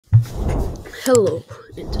Hello,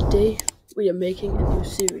 and today we are making a new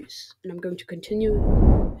series, and I'm going to continue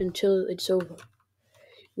it until it's over.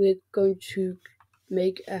 We're going to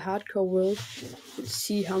make a hardcore world and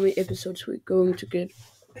see how many episodes we're going to get.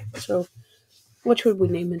 So, what should we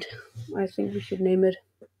name it? I think we should name it.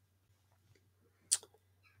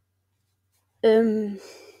 Um,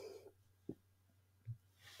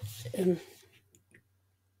 um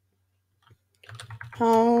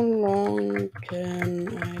how long can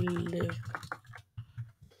I live?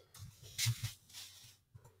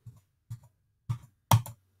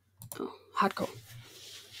 Oh, hardcore.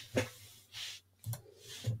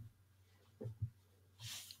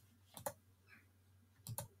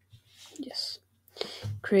 Yes.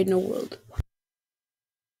 Create no world.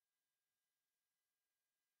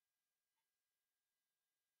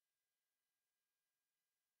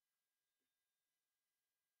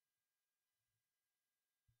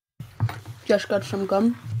 Just got some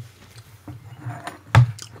gum.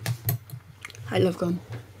 I love gum.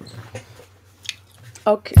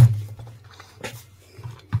 Okay.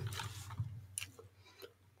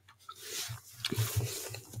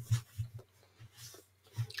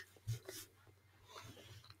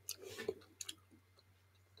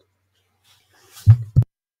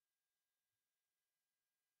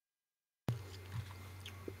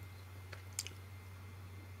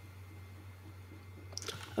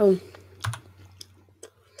 Oh,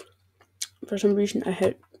 for some reason I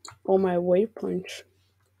had all my waypoints.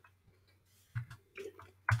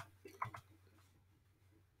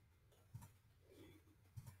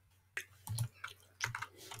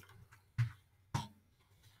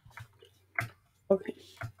 Okay.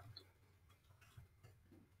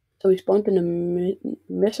 So we spawned in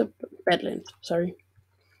a mess of Badlands. Sorry.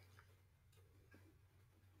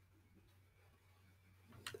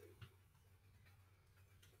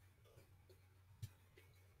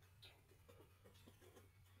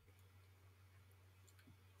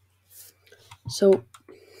 So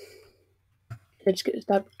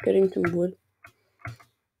start getting some wood.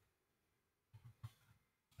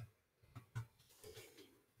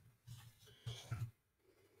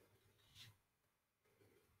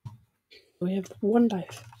 We have one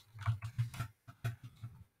life.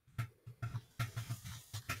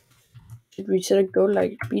 Should we set a goal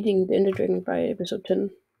like beating the Ender Dragon by episode 10?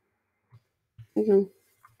 No.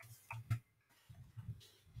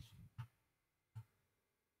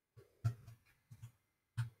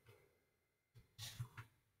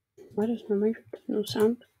 Why does my Minecraft have no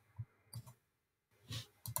sound?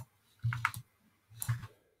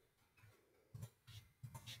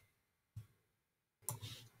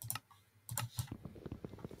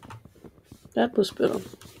 That was better.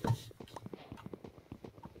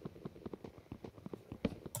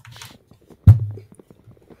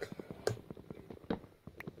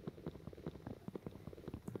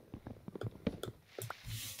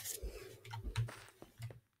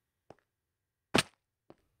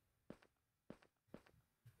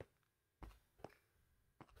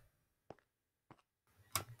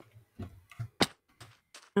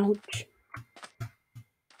 Ouch.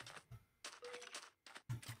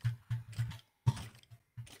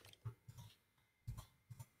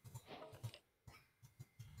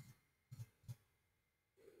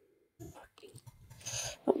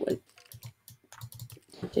 Oh, wait.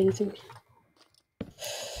 Not anything.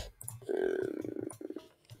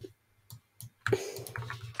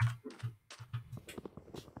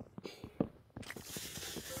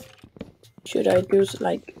 Should I do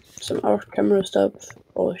like some off camera stuff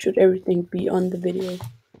or should everything be on the video?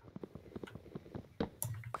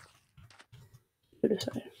 You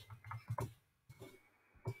decide.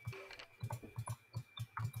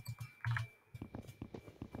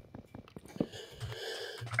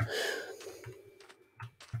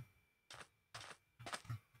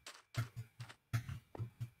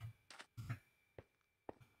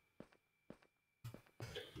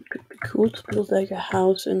 It could be cool to build like a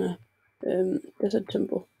house in a desert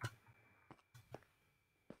temple.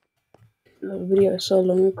 A video I saw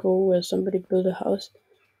long ago where somebody built a house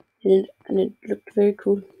and it looked very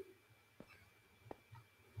cool.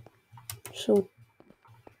 So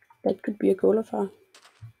that could be a goal of ours.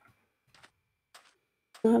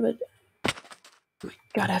 But oh my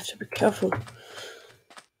god, I have to be careful.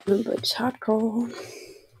 Remember, it's hardcore.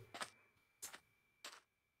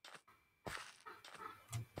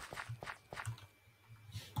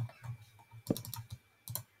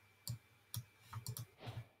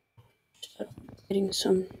 Start getting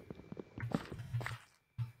some.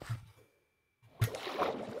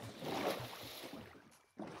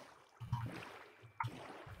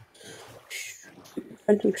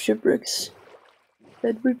 Find some shipwrecks.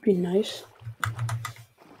 That would be nice.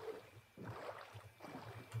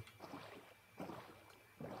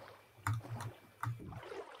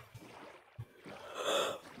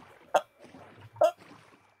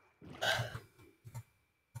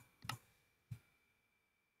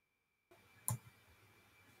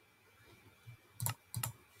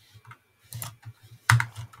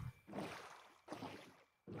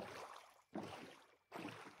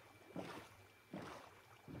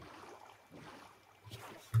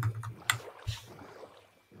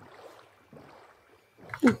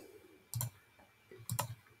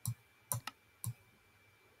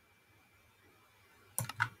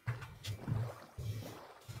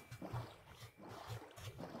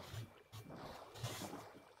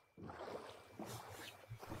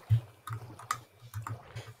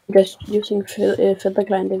 Just using feather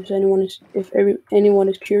client if anyone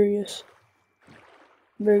is curious.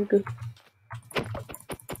 Very good.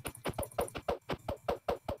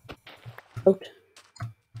 Out.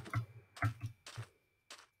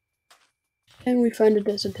 And we find a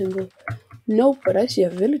desert temple. No, but I see a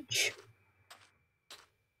village.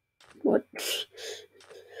 What?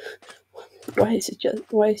 Why is it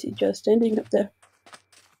just standing up there?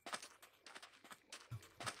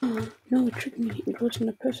 No, it tricked me. It wasn't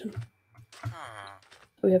a person.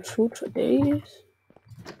 We have food for days.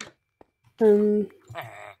 You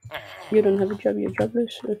don't have a job. You're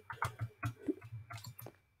jobless.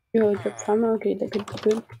 You're a job farmer. Okay, that could be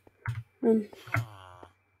good.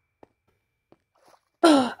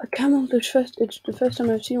 A camel. It's the first time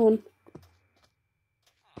I've seen one.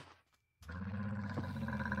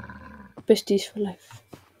 Besties for life.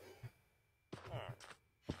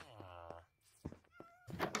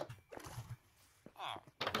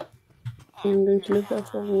 I'm going to live there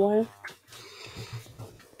for a while.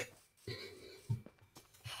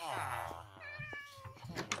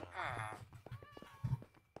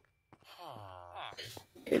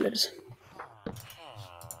 Okay, let's.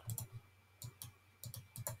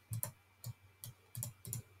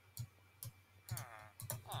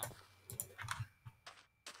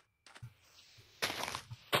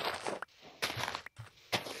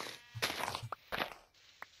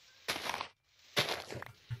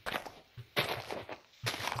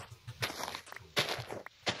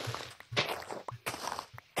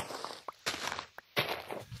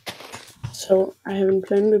 So I haven't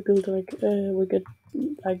planned to build we get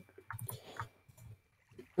like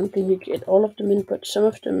I don't think we get all of them in, but some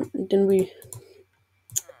of them. Then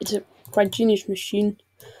it's a quite genius machine.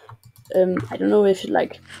 I don't know if it's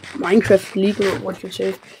like Minecraft legal or what you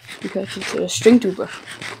say, because it's a string duper.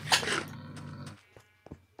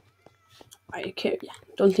 I can't. Yeah,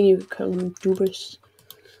 don't think you could call them dupers.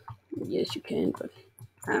 Yes, you can, but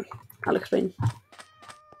I'll explain.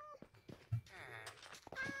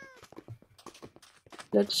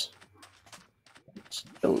 Let's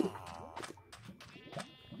stone.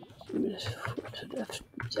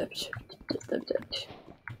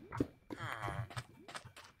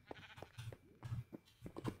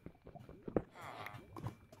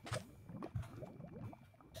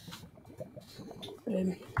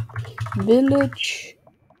 Village,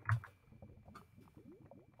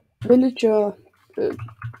 villager,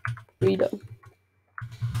 reader.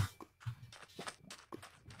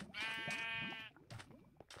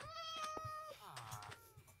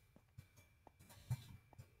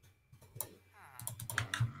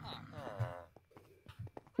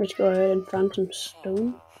 Let's go ahead and find some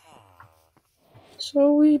stone.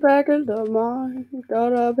 So we back at the mine,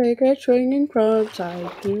 got a big swinging from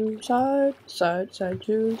side to side, side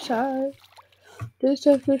to side. This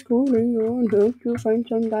stuff is cooling on, hope to find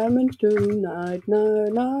some diamonds tonight,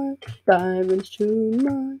 diamonds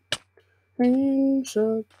tonight. Hands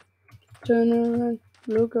up, turn around,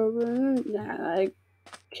 look over. Nah, I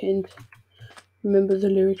can't remember the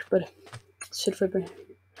lyrics, but it's it for me.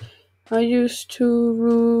 I used to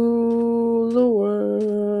rule the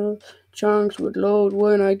world. Chunks would load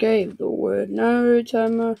when I gave the word. Now every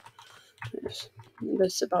time yes,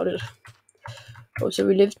 that's about it. Also,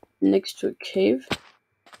 we lived next to a cave.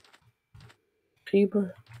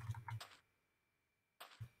 Creeper.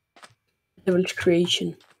 Devil's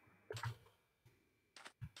creation.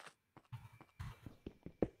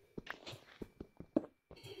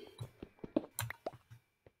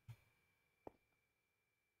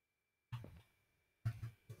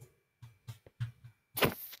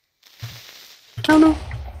 Oh no.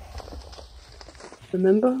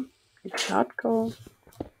 Remember? It's hardcore.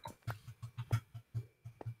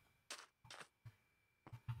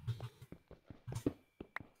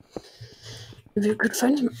 If you could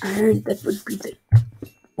find some iron, that would be the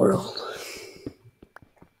world.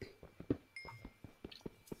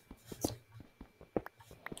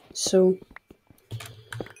 So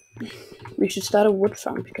we should start a wood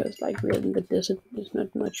farm because like we're in the desert, there's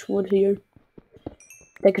not much wood here.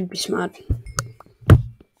 That could be smart.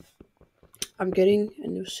 I'm getting a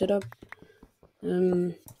new setup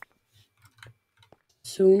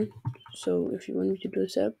soon. So if you want me to do a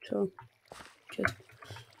setup, so just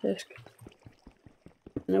ask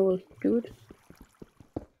and I will do it.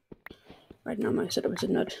 Right now my setup is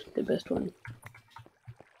not the best one.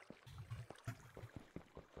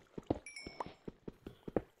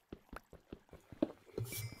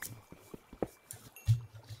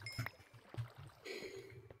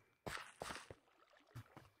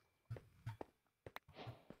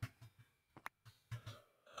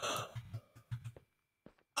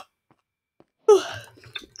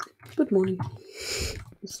 good morning.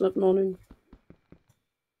 It's not morning.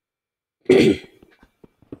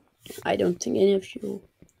 I don't think any of you.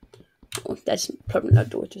 Oh, that's probably not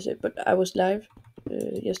the way to say, but I was live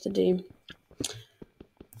yesterday.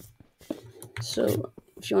 So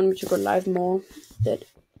if you want me to go live more,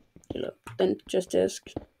 then just ask.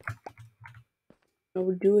 I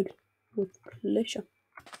will do it with pleasure.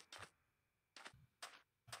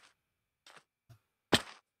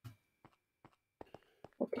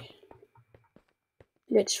 Okay.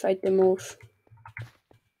 Let's fight them off.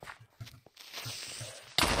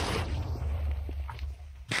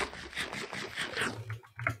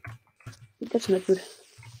 That's not good.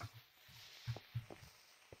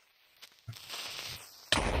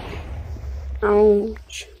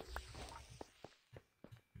 Ouch.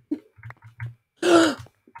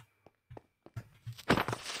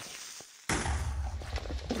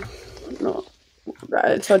 No,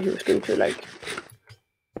 I thought he was going to like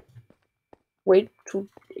wait to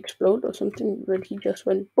explode or something, but he just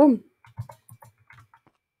went boom.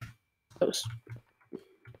 That was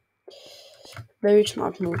very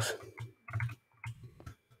smart move.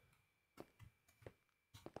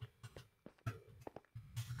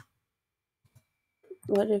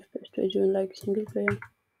 What if we're doing like single player?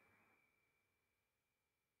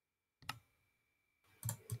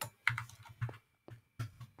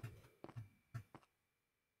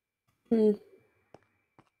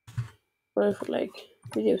 What if like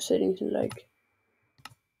video settings and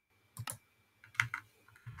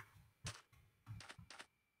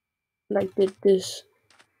like did this?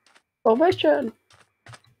 Oh, my turn.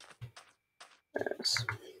 Yes.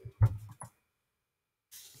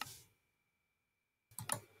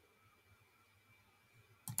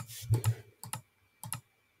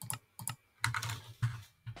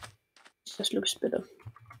 Just looks better.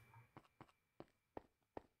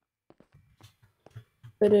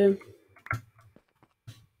 But that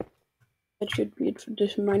should be it for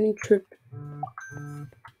this mining trip.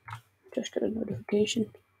 Just got a notification.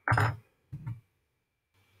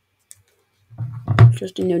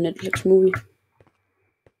 Just a new Netflix movie.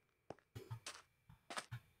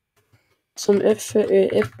 Some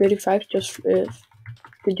F-35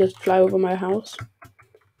 they just fly over my house.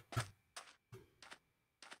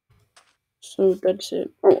 So that's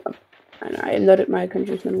it. Oh, and I am not at my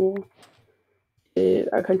country's anymore.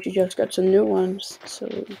 Our country just got some new ones, so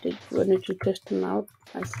they wanted to test them out.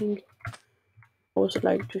 I think. Also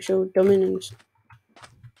like to show dominance.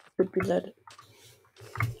 Would be that.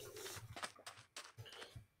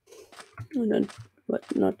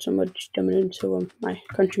 Not so much dominance over my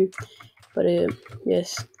country, but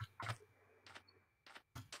yes.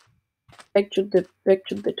 Back to the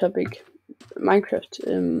topic,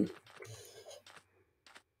 Minecraft.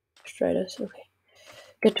 Striders. Okay,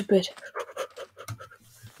 get to bed.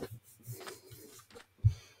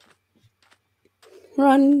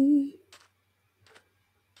 Run.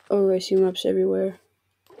 Oh, I see maps everywhere.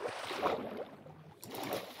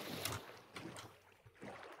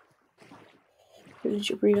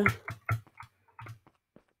 Village breeder.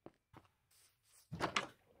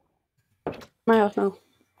 My house now.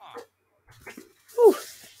 Whew.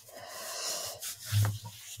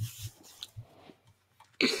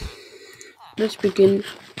 Let's begin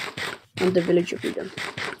on the village breeder.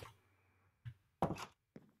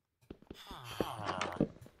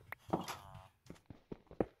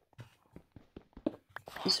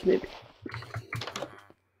 This maybe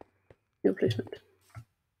no placement.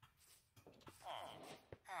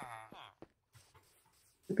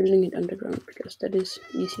 Building it underground because that is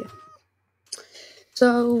easier.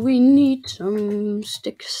 So we need some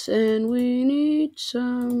sticks and we need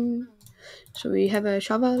some. So we have a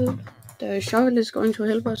shovel. The shovel is going to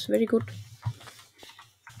help us very good.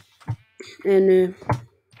 And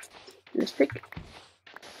let's pick.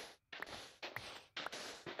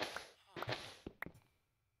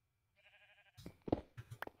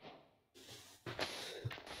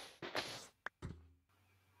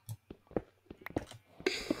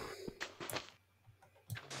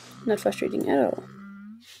 Not frustrating at all.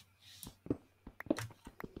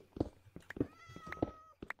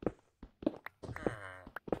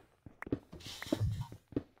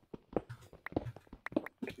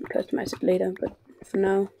 Customize it later, but for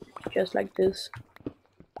now, just like this.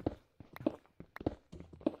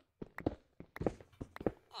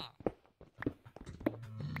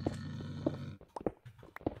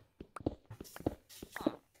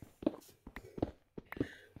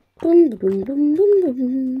 Boom, boom, boom, boom,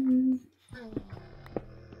 boom.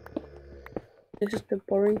 This is the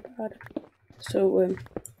boring part. So,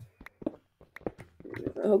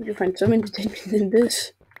 I hope you find some entertainment in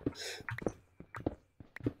this.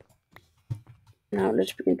 Now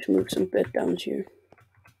let's begin to move some bed down here.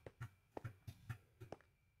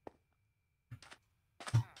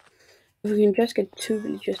 If we can just get 2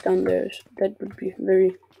 villagers down there, that would be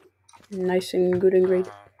very nice and good and great.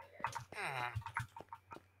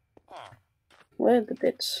 Where are the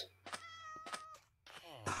beds?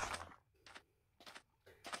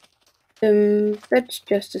 Beds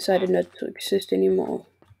just decided not to exist anymore.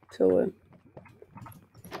 So,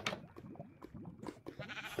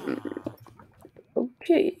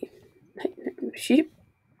 okay. Sheep,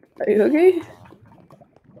 are you okay?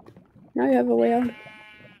 Now you have a way out.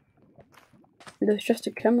 There's just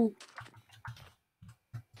a camel.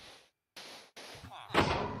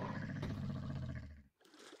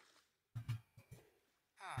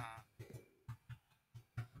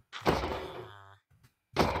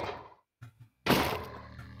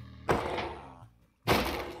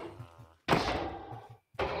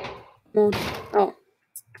 Come on. Oh,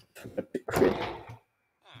 forgot the crit.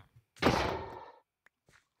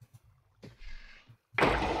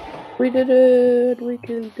 We did it! We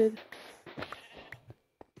killed it.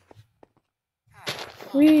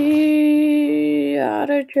 We are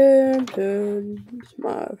the champions,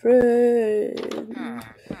 my friend.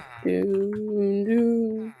 Do,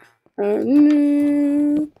 do,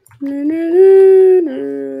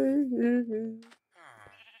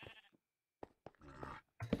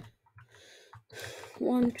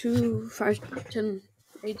 One, 2, 5, 10,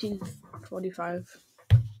 18, 45.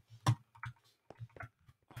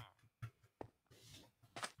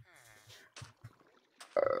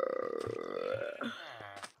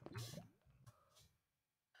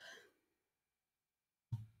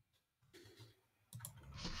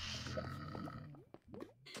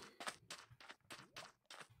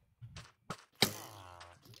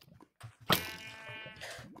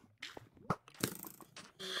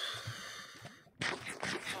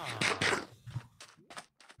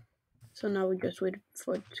 So now we just wait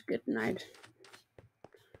for it to get night.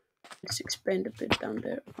 Let's expand a bit down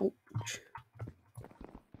there. Ouch.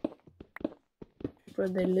 Where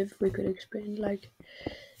they live, we could expand like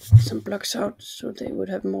some blocks out so they would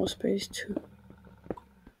have more space to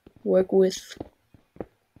work with.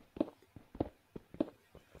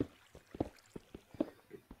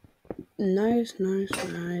 Nice, nice,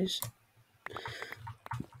 nice.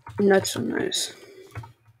 Not so nice.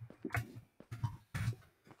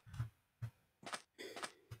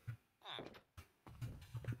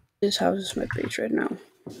 This house is my base right now.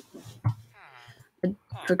 I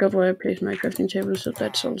forgot where I placed my crafting table, so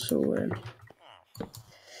that's also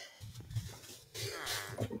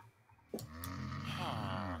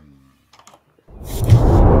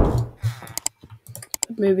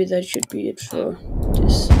maybe that should be it for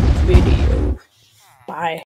this video. Bye.